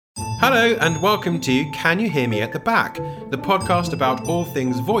Hello and welcome to Can You Hear Me at the Back, the podcast about all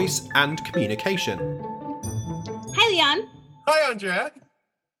things voice and communication. Hi, Leon. Hi, Andrea.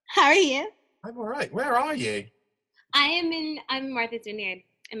 How are you? I'm all right. Where are you? I'm in Martha's Vineyard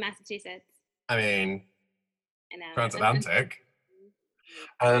in Massachusetts. I mean, I know. transatlantic.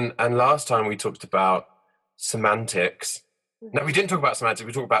 And last time we talked about semantics. No, we didn't talk about semantics.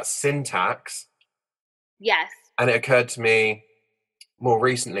 We talked about syntax. Yes. And it occurred to me more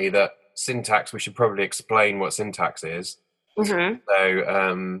recently that syntax, we should probably explain what syntax is. Mm-hmm.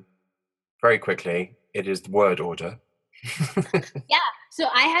 So, very quickly, it is the word order. Yeah. So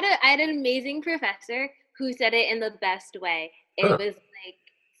I had an amazing professor who said it in the best way. It was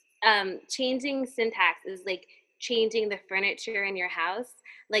like changing syntax is like changing the furniture in your house.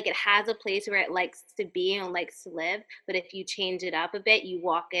 Like it has a place where it likes to be and likes to live, but if you change it up a bit, you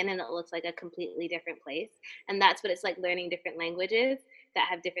walk in and it looks like a completely different place. And that's what it's like learning different languages that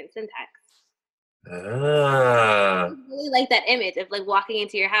have different syntax. Ah. I really like that image of like walking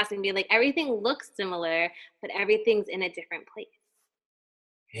into your house and being like, everything looks similar, but everything's in a different place.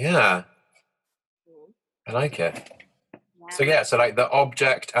 Yeah. I like it. Yeah. So like the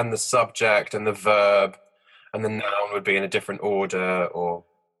object and the subject and the verb and the noun would be in a different order, or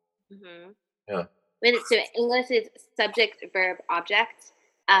yeah. So English is subject, verb, object,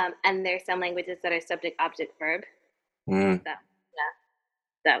 and there's some languages that are subject, object, verb. Mm.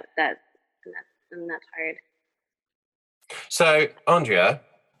 So that's hard. So Andrea,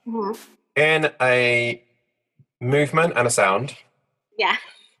 in a movement and a sound, Yeah.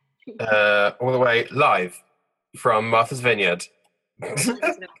 all the way live from Martha's Vineyard.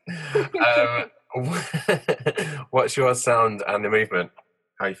 What's your sound and the movement?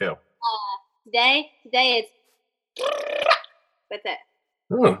 How you feel? Today it's that's it.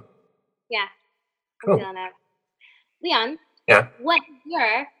 Ooh. Yeah. Cool. I'm feeling it. Leon. Yeah. What's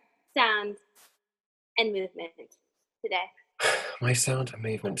your sound and movement today? My sound and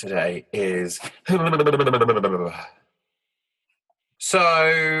movement today is. So,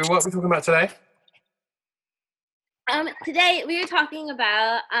 what are we talking about today? Today we were talking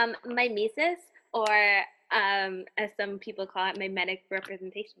about mimesis, or as some people call it, mimetic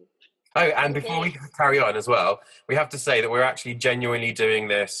representation. Oh, and before we carry on as well, we have to say that we're actually genuinely doing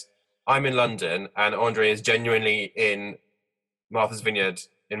this. I'm in London, and Andre is genuinely in Martha's Vineyard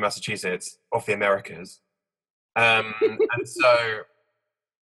in Massachusetts, off the Americas. And so,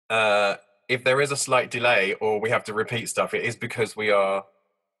 if there is a slight delay or we have to repeat stuff, it is because we are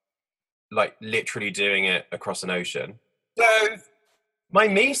like literally doing it across an ocean. So,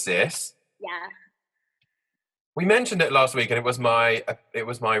 mimesis. Yeah. We mentioned it last week, and it was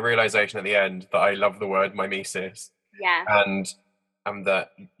my realization at the end that I love the word mimesis. Yeah. And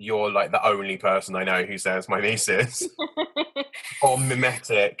that you're like the only person I know who says mimesis or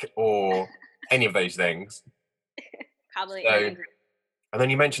mimetic or any of those things. Probably. So, and then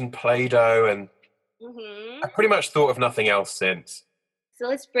you mentioned Play-Doh, and I've pretty much thought of nothing else since. So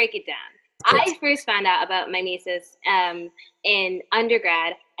let's break it down. I first found out about mimesis in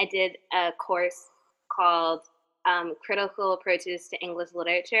undergrad. I did a course called Critical Approaches to English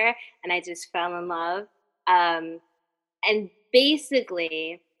Literature, and I just fell in love. And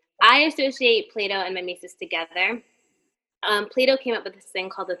basically, I associate Plato and mimesis together. Plato came up with this thing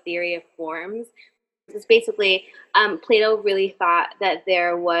called the theory of forms. It's basically Plato really thought that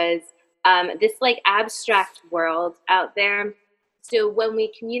there was this like abstract world out there. So when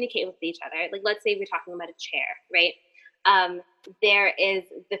we communicate with each other, like let's say we're talking about a chair, right? There is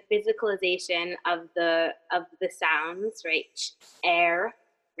the physicalization of the sounds, right? Air,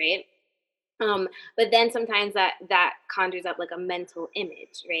 right? But then sometimes that conjures up like a mental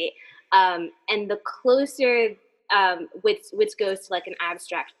image, right? And the closer, which goes to like an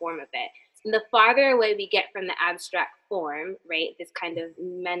abstract form of it. And the farther away we get from the abstract form, right? This kind of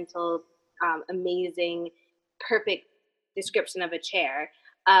mental, amazing, perfect description of a chair,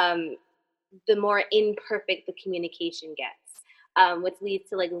 the more imperfect the communication gets, which leads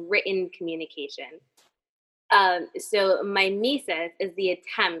to like written communication. So mimesis is the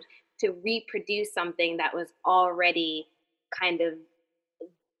attempt to reproduce something that was already kind of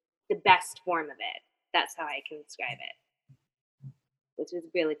the best form of it. That's how I can describe it, which is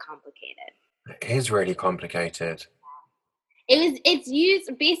really complicated. It is really complicated. It's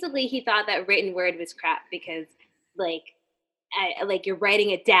used, basically he thought that written word was crap because like you're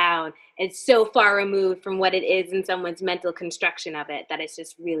writing it down. It's so far removed from what it is in someone's mental construction of it that it's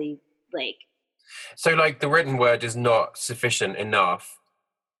just really like. So like the written word is not sufficient enough.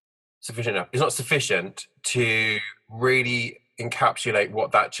 It's not sufficient to really encapsulate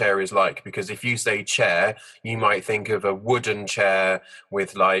what that chair is like, because if you say chair, you might think of a wooden chair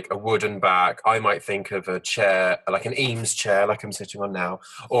with like a wooden back. I might think of a chair like an Eames chair like I'm sitting on now,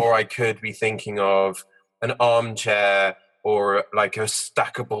 or I could be thinking of an armchair or like a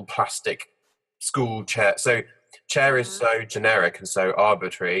stackable plastic school chair. So chair is so generic and so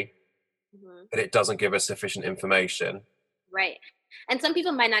arbitrary that it doesn't give us sufficient information. Right. And some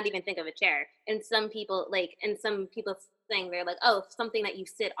people might not even think of a chair. And some people saying they're like, oh, something that you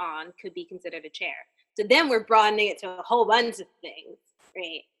sit on could be considered a chair. So then we're broadening it to a whole bunch of things,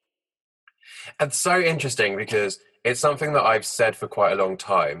 right? It's so interesting because it's something that I've said for quite a long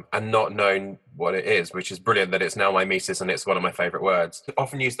time and not known what it is, which is brilliant that it's now my mimesis and it's one of my favourite words. I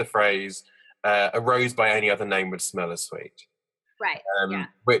often use the phrase, a rose by any other name would smell as sweet. Right, yeah.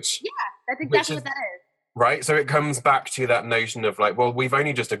 Which... Yeah, that's exactly what that is. Right, so it comes back to that notion of like, well, we've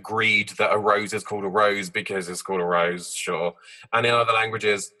only just agreed that a rose is called a rose because it's called a rose, sure. And in other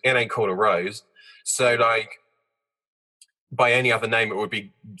languages, it ain't called a rose. So like, by any other name,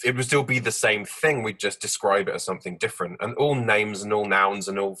 it would still be the same thing. We'd just describe it as something different. And all names and all nouns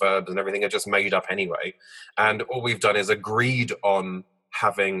and all verbs and everything are just made up anyway. And all we've done is agreed on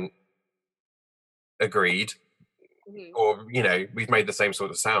having agreed, or, you know, we've made the same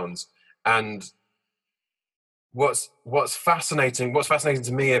sort of sounds. And what's fascinating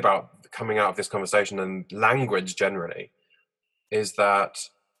to me about coming out of this conversation and language generally is that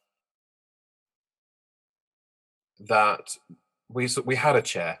we had a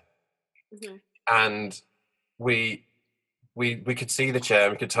chair, and we could see the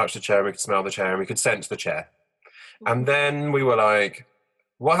chair, we could touch the chair, we could smell the chair, and we could sense the chair. And then we were like,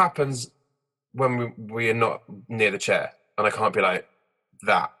 what happens when we are not near the chair? And I can't be like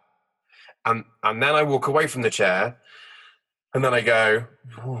that. And then I walk away from the chair, and then I go,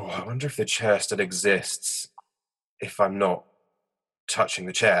 I wonder if the chair still exists if I'm not touching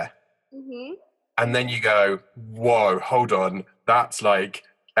the chair. And then you go, whoa, hold on, that's like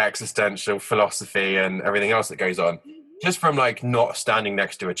existential philosophy and everything else that goes on, just from like not standing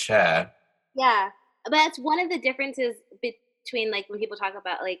next to a chair. Yeah, but that's one of the differences between like when people talk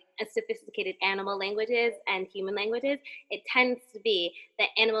about like a sophisticated animal languages and human languages. It tends to be that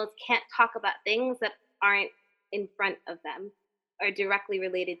animals can't talk about things that aren't in front of them or directly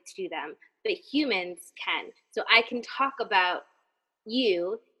related to them, but humans can. So I can talk about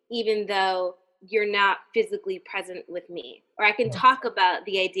you even though you're not physically present with me, or I can talk about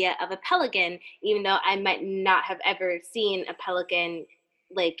the idea of a pelican even though I might not have ever seen a pelican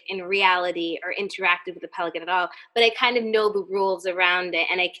like in reality or interacted with the pelican at all, but I kind of know the rules around it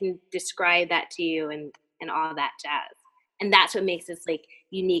and I can describe that to you and all that jazz. And that's what makes us like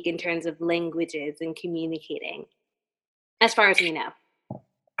unique in terms of languages and communicating, as far as we know.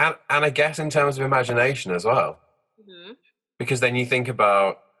 And I guess in terms of imagination as well, because then you think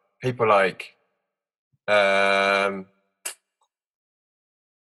about people like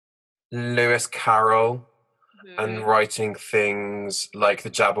Lewis Carroll, and writing things like the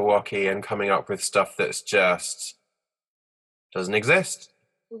Jabberwocky and coming up with stuff that's just doesn't exist.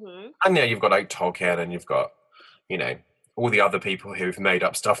 And yeah, you've got like Tolkien, and you've got, you know, all the other people who've made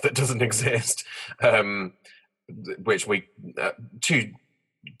up stuff that doesn't exist, which we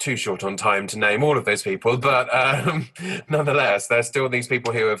too short on time to name all of those people, but nonetheless, there's still these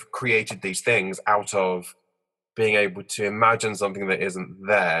people who have created these things out of being able to imagine something that isn't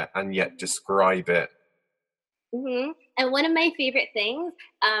there and yet describe it. And one of my favorite things,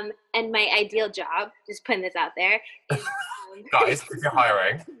 and my ideal job, just putting this out there, is, guys, if you're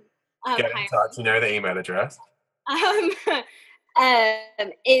hiring, get in touch. You know the email address.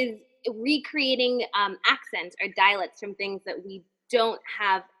 Is recreating accents or dialects from things that we don't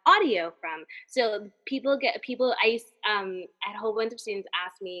have audio from. So I used I had a whole bunch of students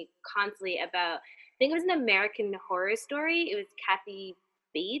ask me constantly about, I think it was an American Horror Story. It was Kathy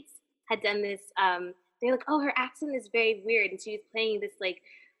Bates had done this. They're like, oh, her accent is very weird, and she was playing this like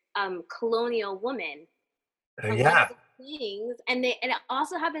colonial woman. Yeah. Things, and it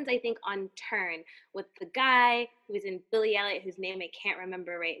also happens, I think, on Turn with the guy who was in Billy Elliot, whose name I can't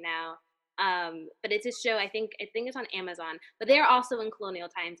remember right now. But it's a show, I think it's on Amazon, but they're also in colonial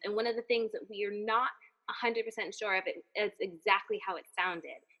times. And one of the things that we are not 100% sure of is exactly how it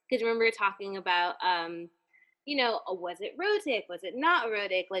sounded. Because remember talking about, was it Rhotic? Was it not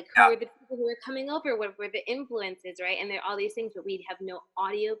Rhotic? Like, who were the people who were coming over? What were the influences, right? And there are all these things, but we have no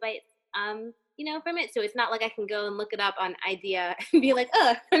audio bites, from it. So it's not like I can go and look it up on Idea and be like,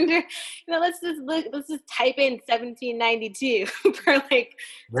 oh, let's just type in 1792 for like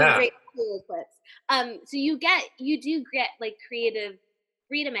some great clips. So you do get like creative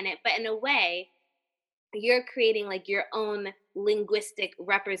freedom in it, but in a way, you're creating like your own linguistic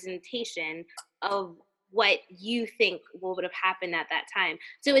representation of what you think would have happened at that time.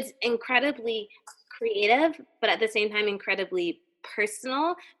 So it's incredibly creative, but at the same time incredibly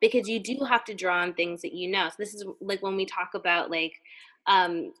personal, because you do have to draw on things that you know. So this is like when we talk about like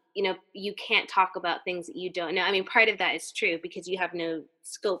you can't talk about things that you don't know. I mean, part of that is true because you have no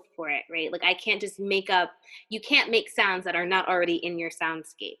scope for it, right? Like I can't just you can't make sounds that are not already in your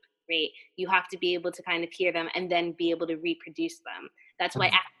soundscape, right? You have to be able to kind of hear them and then be able to reproduce them. That's why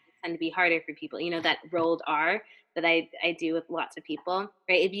accents tend to be harder for people. That rolled R that I do with lots of people,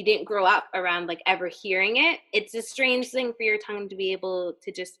 right? If you didn't grow up around like ever hearing it, it's a strange thing for your tongue to be able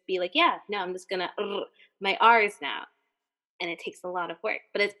to just be like, yeah, no, I'm just gonna my R's now. And it takes a lot of work,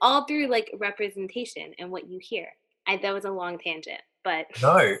 but it's all through like representation and what you hear. That was a long tangent, but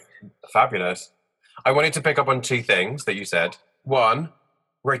No, fabulous. I wanted to pick up on two things that you said. One,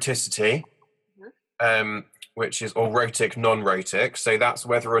 rhoticity, which is, or rhotic, non-rhotic. So that's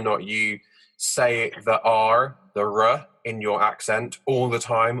whether or not you say the R, the R in your accent all the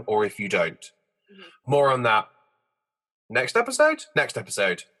time, or if you don't. More on that next episode. Next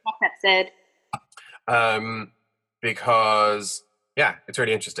episode. Because yeah, it's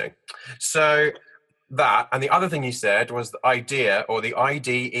really interesting. So that, and the other thing you said was the IDEA, or the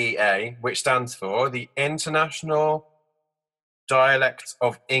IDEA, which stands for the International Dialects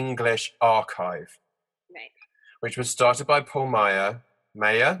of English Archive, right? Which was started by Paul Meyer,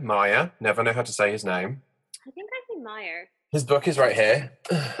 never know how to say his name. I think I say Meyer. His book is right here.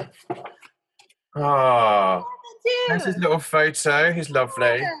 Ah, there's his little photo. He's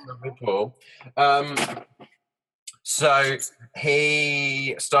lovely, lovely Paul. So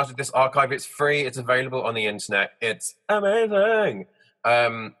he started this archive. It's free. It's available on the internet. It's amazing.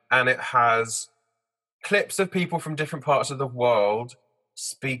 And it has clips of people from different parts of the world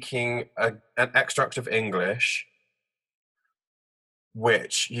speaking an extract of English,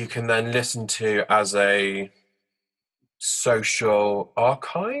 which you can then listen to as a social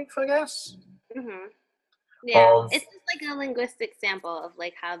archive, I guess. Mm-hmm. Yeah, it's just like a linguistic sample of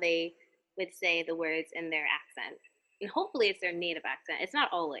like how they would say the words in their accent. And hopefully it's their native accent. It's not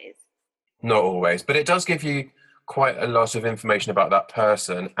always. Not always, but it does give you quite a lot of information about that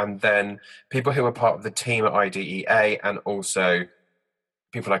person. And then people who are part of the team at IDEA, and also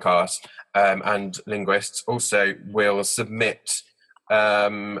people like us and linguists, also will submit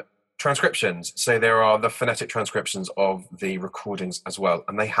transcriptions. So there are the phonetic transcriptions of the recordings as well.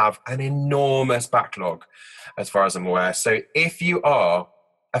 And they have an enormous backlog, as far as I'm aware. So if you are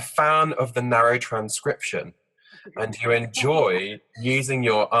a fan of the narrow transcription, and you enjoy using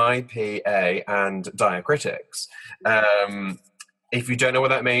your IPA and diacritics, if you don't know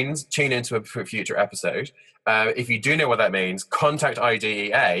what that means, tune into a future episode. If you do know what that means, contact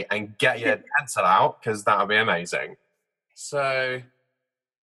IDEA and get your pencil out, because that would be amazing. So,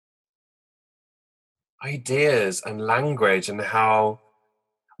 ideas and language, and how,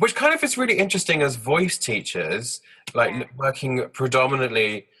 which kind of is really interesting as voice teachers, like working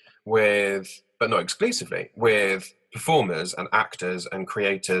predominantly with, but not exclusively, with performers and actors and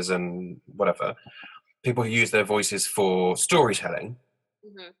creators and whatever, people who use their voices for storytelling,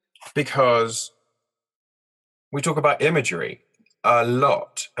 because we talk about imagery a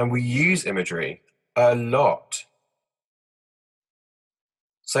lot and we use imagery a lot.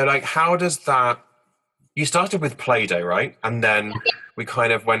 So like, how does that, you started with Play-Doh, right? And then we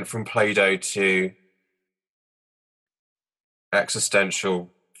kind of went from Play-Doh to existential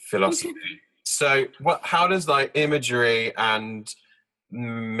philosophy. So how does like imagery and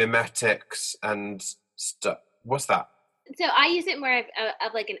mimetics and stuff, what's that? So I use it more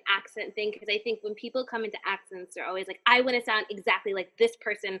of like an accent thing, because I think when people come into accents, they're always like, I want to sound exactly like this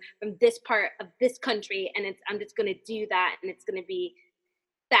person from this part of this country, and I'm just going to do that, and it's going to be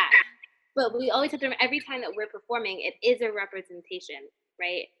that. But we always have to remember, every time that we're performing, it is a representation,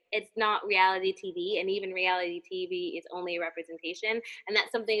 right? It's not reality TV, and even reality TV is only a representation. And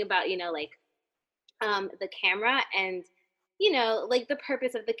that's something about, like the camera, and like the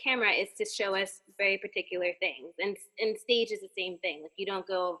purpose of the camera is to show us very particular things, and stage is the same thing. Like, you don't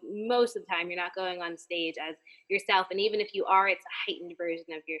go, most of the time you're not going on stage as yourself, and even if you are, it's a heightened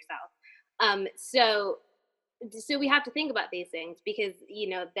version of yourself. So we have to think about these things, because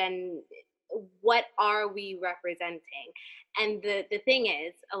then what are we representing? And the thing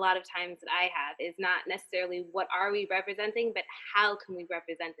is, a lot of times that I have is not necessarily what are we representing, but how can we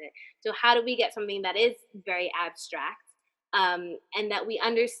represent it? So how do we get something that is very abstract, and that we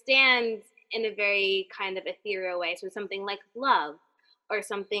understand in a very kind of ethereal way? So something like love, or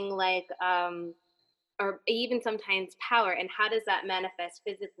something like or even sometimes power, and how does that manifest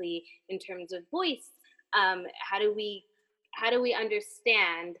physically in terms of voice, How do we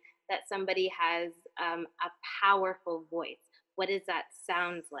understand that somebody has a powerful voice? What does that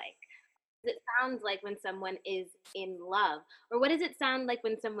sound like? What does it sound like when someone is in love, or what does it sound like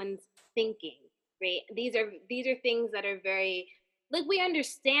when someone's thinking? Right? These are things that are very, like, we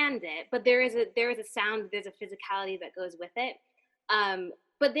understand it, but there is a sound, there's a physicality that goes with it.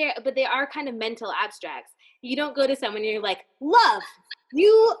 But they are kind of mental abstracts. You don't go to someone and you're like, love,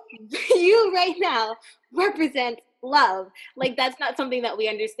 you you right now represent love. Like, that's not something that we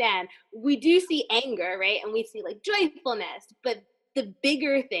understand. We do see anger, right? And we see like joyfulness, but the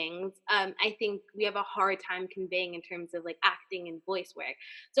bigger things, I think we have a hard time conveying in terms of like acting and voice work.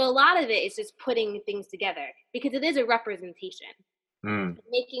 So a lot of it is just putting things together, because it is a representation.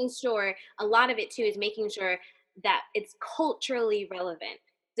 Making sure, a lot of it too is making sure that it's culturally relevant.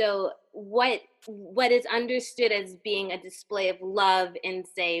 So what is understood as being a display of love in,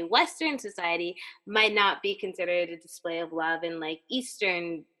 say, Western society might not be considered a display of love in like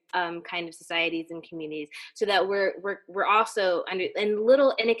Eastern kind of societies and communities. So that we're also under,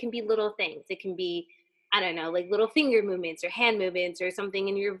 and it can be little things. It can be, I don't know, like little finger movements or hand movements or something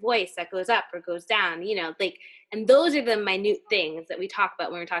in your voice that goes up or goes down, like, and those are the minute things that we talk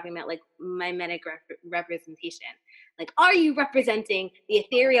about when we're talking about like mimetic representation. Like, are you representing the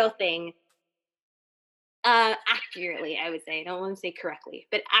ethereal thing accurately? I would say, I don't want to say correctly,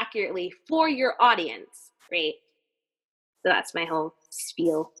 but accurately for your audience, right? So that's my whole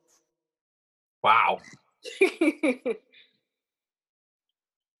spiel. Wow.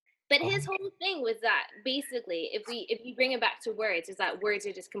 But his whole thing was that basically, if you bring it back to words, is that words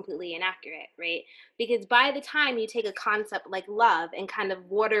are just completely inaccurate, right? Because by the time you take a concept like love and kind of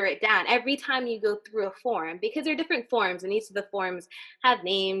water it down, every time you go through a form, because there are different forms and each of the forms have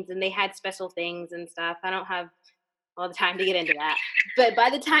names and they had special things and stuff. I don't have all the time to get into that. But by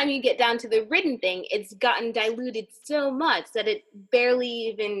the time you get down to the written thing, it's gotten diluted so much that it barely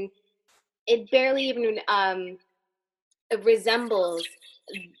even resembles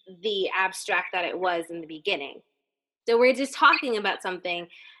the abstract that it was in the beginning. So we're just talking about something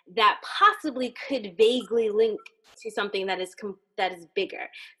that possibly could vaguely link to something that is bigger.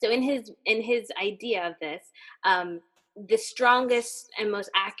 So in his idea of this, the strongest and most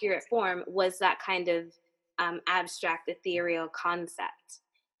accurate form was that kind of abstract, ethereal concept,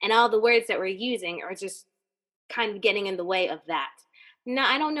 and all the words that we're using are just kind of getting in the way of that. Now,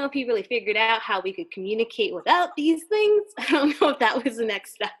 I don't know if he really figured out how we could communicate without these things. I don't know if that was the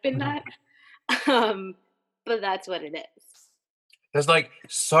next step in that. But that's what it is. There's like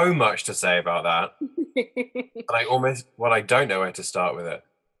so much to say about that. I don't know where to start with it,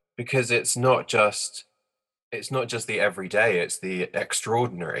 because it's not just the everyday, it's the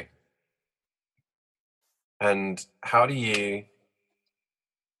extraordinary. And how do you,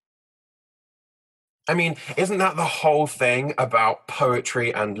 I mean, isn't that the whole thing about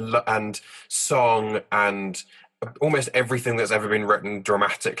poetry and song and almost everything that's ever been written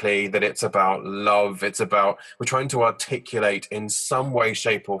dramatically, that it's about love, we're trying to articulate in some way,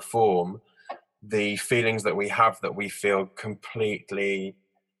 shape or form the feelings that we have that we feel completely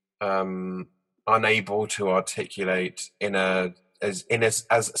unable to articulate in as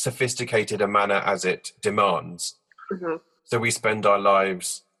sophisticated a manner as it demands. Mm-hmm. So we spend our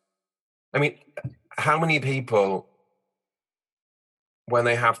lives, I mean, how many people, when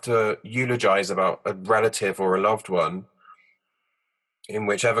they have to eulogize about a relative or a loved one, in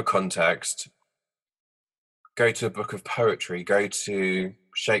whichever context, go to a book of poetry, go to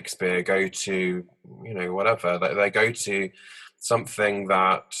Shakespeare, go to, whatever. They go to something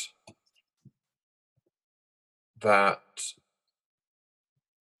that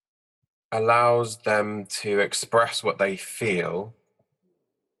allows them to express what they feel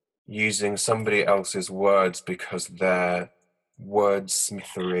using somebody else's words, because their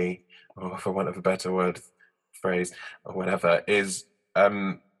wordsmithery, or for want of a better phrase, or whatever, is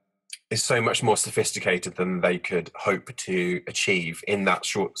so much more sophisticated than they could hope to achieve in that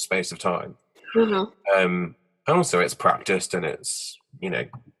short space of time. Mm-hmm. And also it's practiced and it's,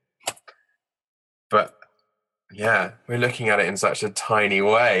 but yeah, we're looking at it in such a tiny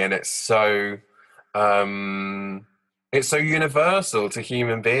way, and it's so universal to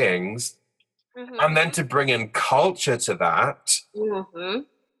human beings. Mm-hmm. And then to bring in culture to that. Mm-hmm.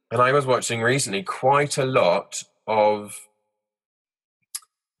 And I was watching recently quite a lot of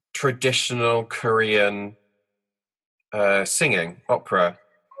traditional Korean singing, opera. I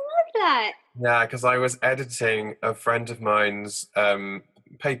love that. Yeah, because I was editing a friend of mine's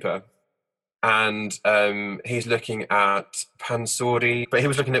paper and he's looking at pansori, but he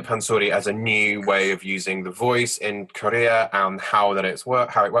was looking at pansori as a new way of using the voice in Korea and how it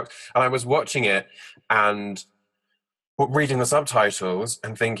works. And I was watching it and reading the subtitles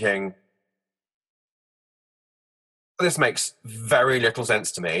and thinking, this makes very little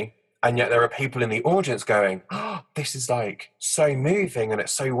sense to me. And yet there are people in the audience going, oh, this is like so moving and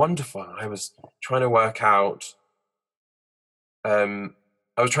it's so wonderful. I was trying to work out, I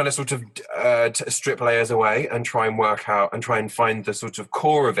was trying to sort of strip layers away and try and work out and try and find the sort of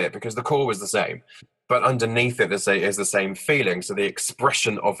core of it, because the core was the same. But underneath it is the same feeling. So the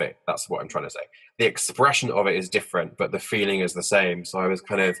expression of it, that's what I'm trying to say. The expression of it is different, but the feeling is the same. So I was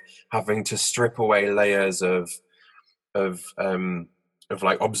kind of having to strip away layers of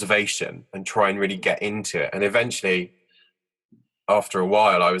like observation and try and really get into it. And eventually, after a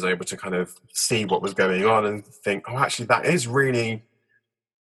while, I was able to kind of see what was going on and think, oh, actually, that is really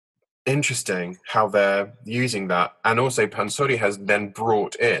interesting how they're using that. And also Pansori has then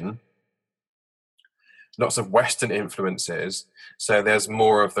brought in lots of Western influences. So there's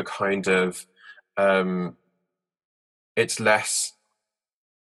more of the kind of, it's less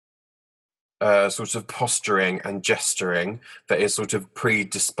sort of posturing and gesturing that is sort of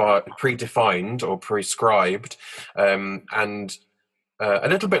predefined or prescribed, and a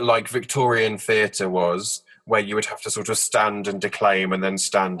little bit like Victorian theatre was, where you would have to sort of stand and declaim and then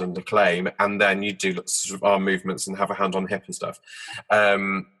stand and declaim, and then you do sort of arm movements and have a hand on hip and stuff.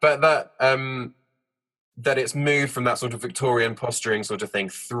 But that it's moved from that sort of Victorian posturing sort of thing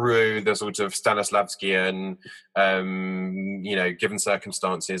through the sort of Stanislavskian, given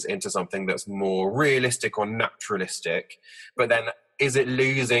circumstances, into something that's more realistic or naturalistic. But then is it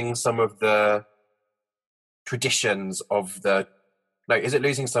losing some of the traditions of the, like, is it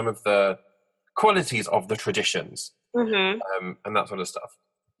losing some of the qualities of the traditions, and that sort of stuff?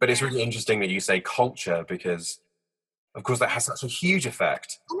 But it's really interesting that you say culture, because of course that has such a huge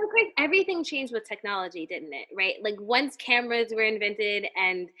effect. And of course, everything changed with technology, didn't it? Right? Like once cameras were invented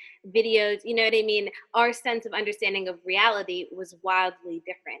and videos, you know what I mean? Our sense of understanding of reality was wildly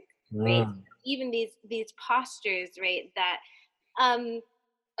different, right? Even these postures, right? That,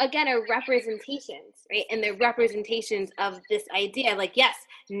 again, are representations, right? And they're representations of this idea. Like, yes,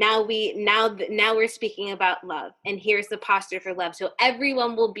 now we're speaking about love, and here's the posture for love. So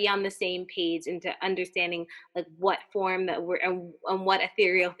everyone will be on the same page into understanding like what form that we're and what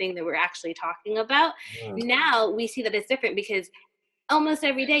ethereal thing that we're actually talking about. Now we see that it's different, because almost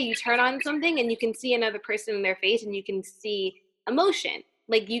every day you turn on something and you can see another person in their face and you can see emotion.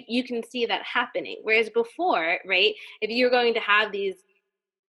 Like you can see that happening. Whereas before, right, if you're going to have these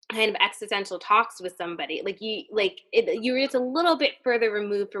kind of existential talks with somebody, you were just a little bit further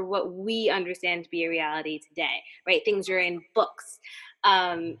removed from what we understand to be a reality today, right? Things are in books,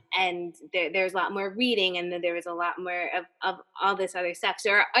 and there's a lot more reading, and then there was a lot more of all this other stuff.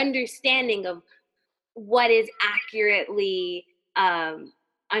 So our understanding of what is accurately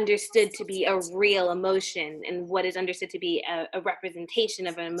understood to be a real emotion and what is understood to be a representation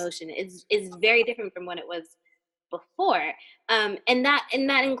of an emotion is very different from what it was before, and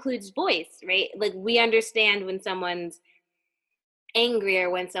that includes voice, right? Like we understand when someone's angry or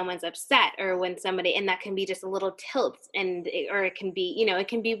when someone's upset or when somebody, and that can be just a little tilt, or it can be, it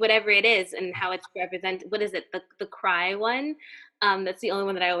can be whatever it is, and how it's represented. What is it, the cry one? That's the only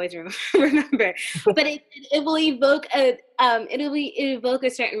one that I always remember. But it will evoke a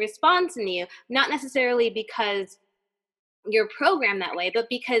certain response in you, not necessarily because you're programmed that way, but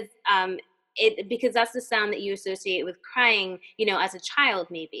because because that's the sound that you associate with crying, as a child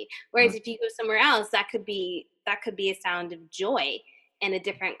maybe. Whereas if you go somewhere else, that could be a sound of joy in a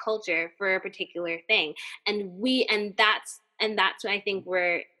different culture for a particular thing. And that's what I think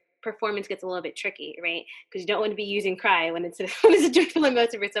where performance gets a little bit tricky, right? Because you don't want to be using cry when it's a joyful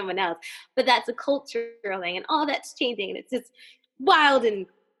emotion for someone else. But that's a cultural thing, and all that's changing, and it's just wild and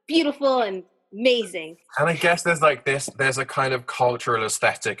beautiful and amazing. And I guess there's a kind of cultural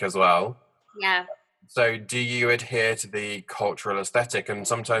aesthetic as well. Yeah. So do you adhere to the cultural aesthetic? And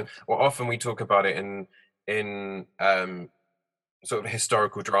sometimes, often we talk about it in sort of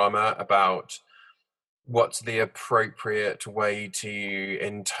historical drama about what's the appropriate way to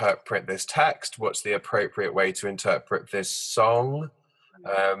interpret this text, what's the appropriate way to interpret this song.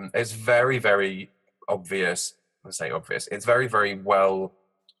 It's very, very obvious. I say obvious. It's very, very well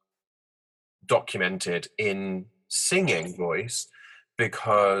documented in singing voice,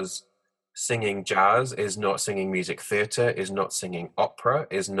 because singing jazz is not singing music theatre, is not singing opera,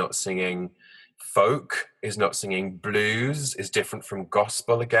 is not singing folk, is not singing blues, is different from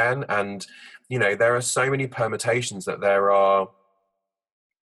gospel again. And there are so many permutations that there are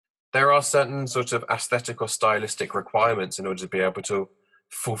there are certain sort of aesthetic or stylistic requirements in order to be able to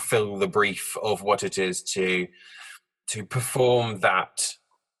fulfill the brief of what it is to perform that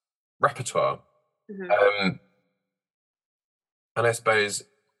repertoire. Mhm. And I suppose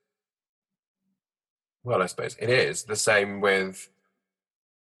it is the same with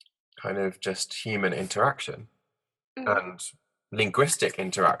kind of just human interaction and linguistic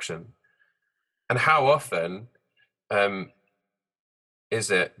interaction. And how often is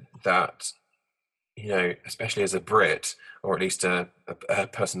it that, you know, especially as a Brit, or at least a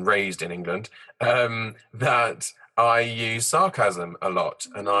person raised in England, that I use sarcasm a lot,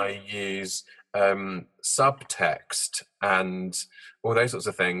 and I use subtext and all those sorts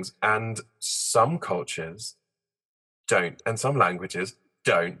of things. And some cultures don't, and some languages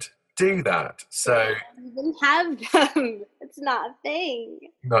don't do that. So We have them. It's not a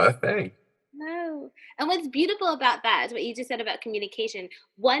thing. not a thing. No. And what's beautiful about that is what you just said about communication.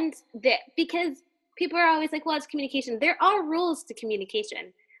 Because people are always like, well, it's communication. There are rules to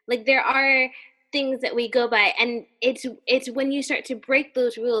communication. Like there are things that we go by, and it's when you start to break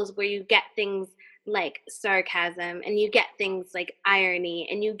those rules where you get things like sarcasm, and you get things like irony,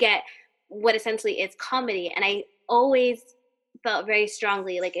 and you get what essentially is comedy. And I always felt very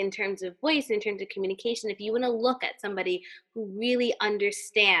strongly, like in terms of voice, in terms of communication, if you want to look at somebody who really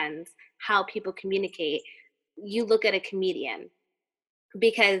understands how people communicate, you look at a comedian,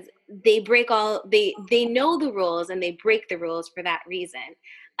 because they know the rules, and they break the rules for that reason.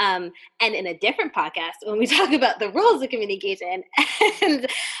 And in a different podcast, when we talk about the rules of communication and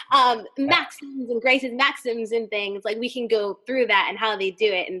maxims and Grace's maxims and things, like we can go through that and how they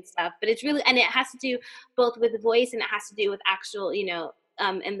do it and stuff. But it's really, and it has to do both with the voice, and it has to do with actual,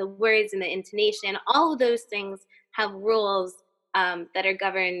 and the words and the intonation. All of those things have rules that are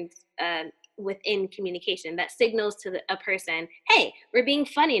governed within communication, that signals to a person, hey, we're being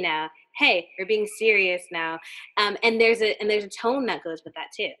funny now, hey, we're being serious now. And there's a tone that goes with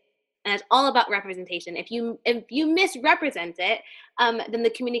that too. And it's all about representation. If you misrepresent it, then the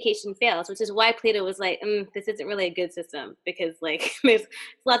communication fails, which is why Plato was like, this isn't really a good system, because like there's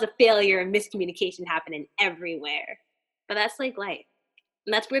lots of failure and miscommunication happening everywhere. But that's like life.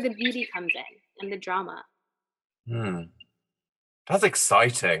 And that's where the beauty comes in, and the drama. That's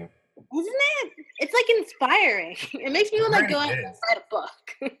exciting. Isn't it? It's like inspiring. It makes me want to go out and write a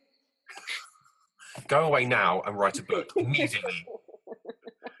book. Go away now and write a book immediately.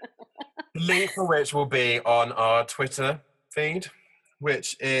 The link for which will be on our Twitter feed,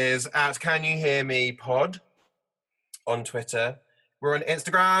 which is at Can You Hear Me Pod on Twitter. We're on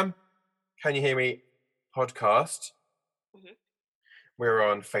Instagram, Can You Hear Me Podcast. Mm-hmm. We're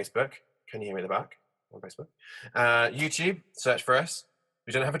on Facebook, Can You Hear Me at the Back on Facebook. YouTube, search for us.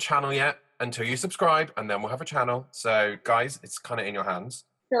 We don't have a channel yet until you subscribe, and then we'll have a channel. So, guys, it's kind of in your hands.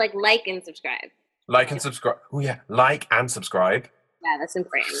 So, like and subscribe. Like and subscribe. Oh, yeah. Like and subscribe. Yeah, that's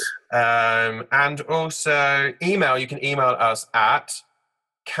important. And also, email. You can email us at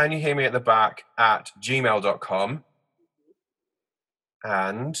canyouhearmeattheback@gmail.com.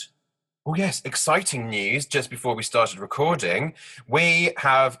 And, oh, yes, exciting news. Just before we started recording, we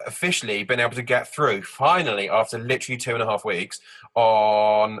have officially been able to get through, finally, after literally 2.5 weeks,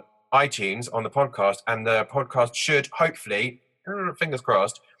 on iTunes, on the podcast. And the podcast should hopefully, fingers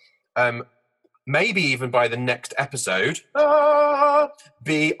crossed, maybe even by the next episode,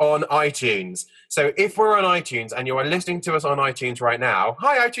 be on iTunes. So if we're on iTunes and you are listening to us on iTunes right now,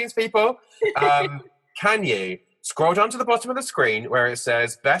 hi iTunes people, can you scroll down to the bottom of the screen where it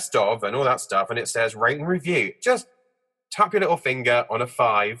says best of and all that stuff, and it says rate and review. Just tap your little finger on a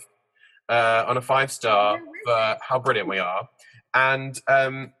 5 star for how brilliant we are. And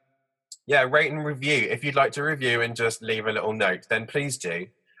rate and review. If you'd like to review and just leave a little note, then please do.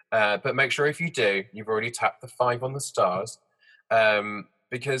 But make sure if you do, you've already tapped the 5 on the stars,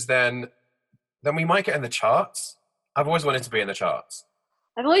 because then we might get in the charts. I've always wanted to be in the charts.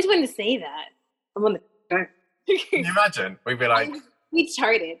 I've always wanted to say that. I'm on the chart. Can you imagine? We'd be like... We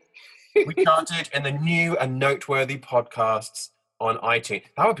charted. We charted in the new and noteworthy podcasts on iTunes.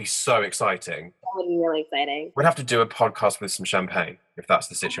 That would be so exciting. That would be really exciting. We'd have to do a podcast with some champagne, if that's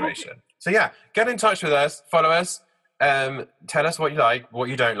the situation. So yeah, get in touch with us, follow us. Tell us what you like, what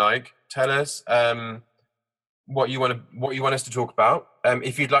you don't like. Tell us what you want us to talk about.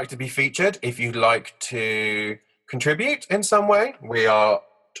 If you'd like to be featured, if you'd like to contribute in some way, we are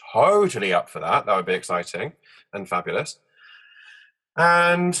totally up for that. That would be exciting and fabulous.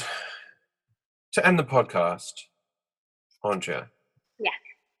 And to end the podcast, Andrea. Yeah.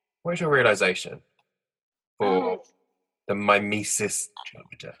 What's your realization for the mimesis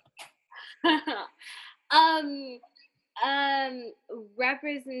chapter?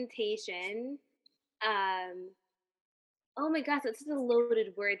 Representation. Oh my gosh, that's such a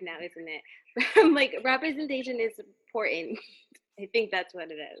loaded word now, isn't it? I'm like, representation is important. I think that's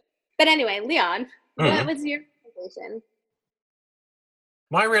what it is. But anyway, Leon, what was your representation?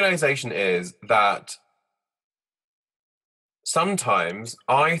 My realization is that sometimes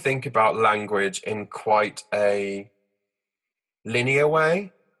I think about language in quite a linear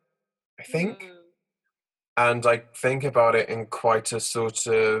way, I think. And I think about it in quite a sort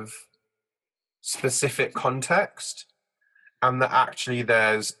of specific context. And that actually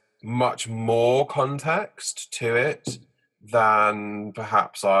there's much more context to it than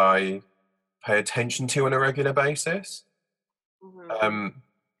perhaps I pay attention to on a regular basis. I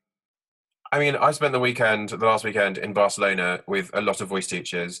mean, I spent the last weekend in Barcelona with a lot of voice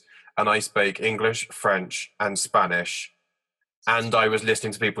teachers, and I spoke English, French, and Spanish, and I was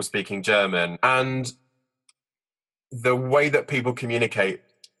listening to people speaking German. And the way that people communicate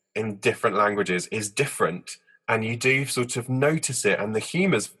in different languages is different, and you do sort of notice it, and the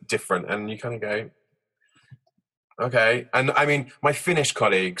humor's different, and you kind of go, okay. And I mean, my Finnish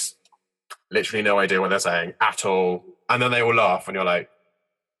colleagues literally no idea what they're saying at all, and then they all laugh, and you're like,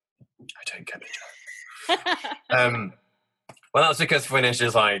 I don't get it. Well, that's because Finnish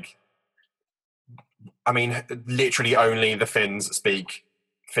is like, I mean, literally only the Finns speak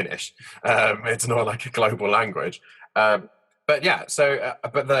Finnish. It's not like a global language. But yeah, so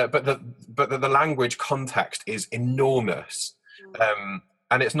but the language context is enormous,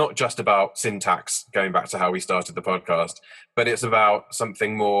 and it's not just about syntax. Going back to how we started the podcast, but it's about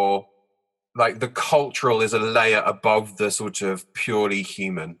something more like the cultural is a layer above the sort of purely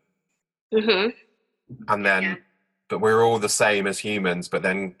human. And then, but we're all the same as humans. But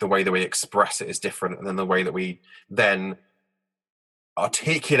then the way that we express it is different, and then the way that we then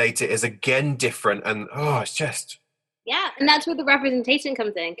articulate it is again different. And it's just. Yeah, and that's where the representation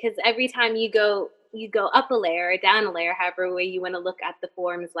comes in, because every time you go up a layer or down a layer, however way you want to look at the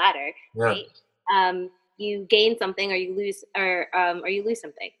forms ladder, right? You gain something, or you lose, or you lose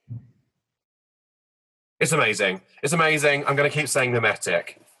something. It's amazing. It's amazing. I'm going to keep saying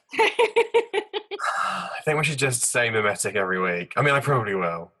mimetic. I think we should just say mimetic every week. I mean, I probably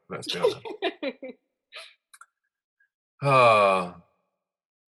will. Let's be honest.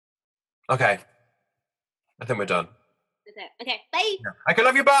 Okay. I think we're done. Okay, bye. I can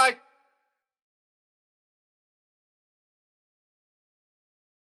love you. Bye.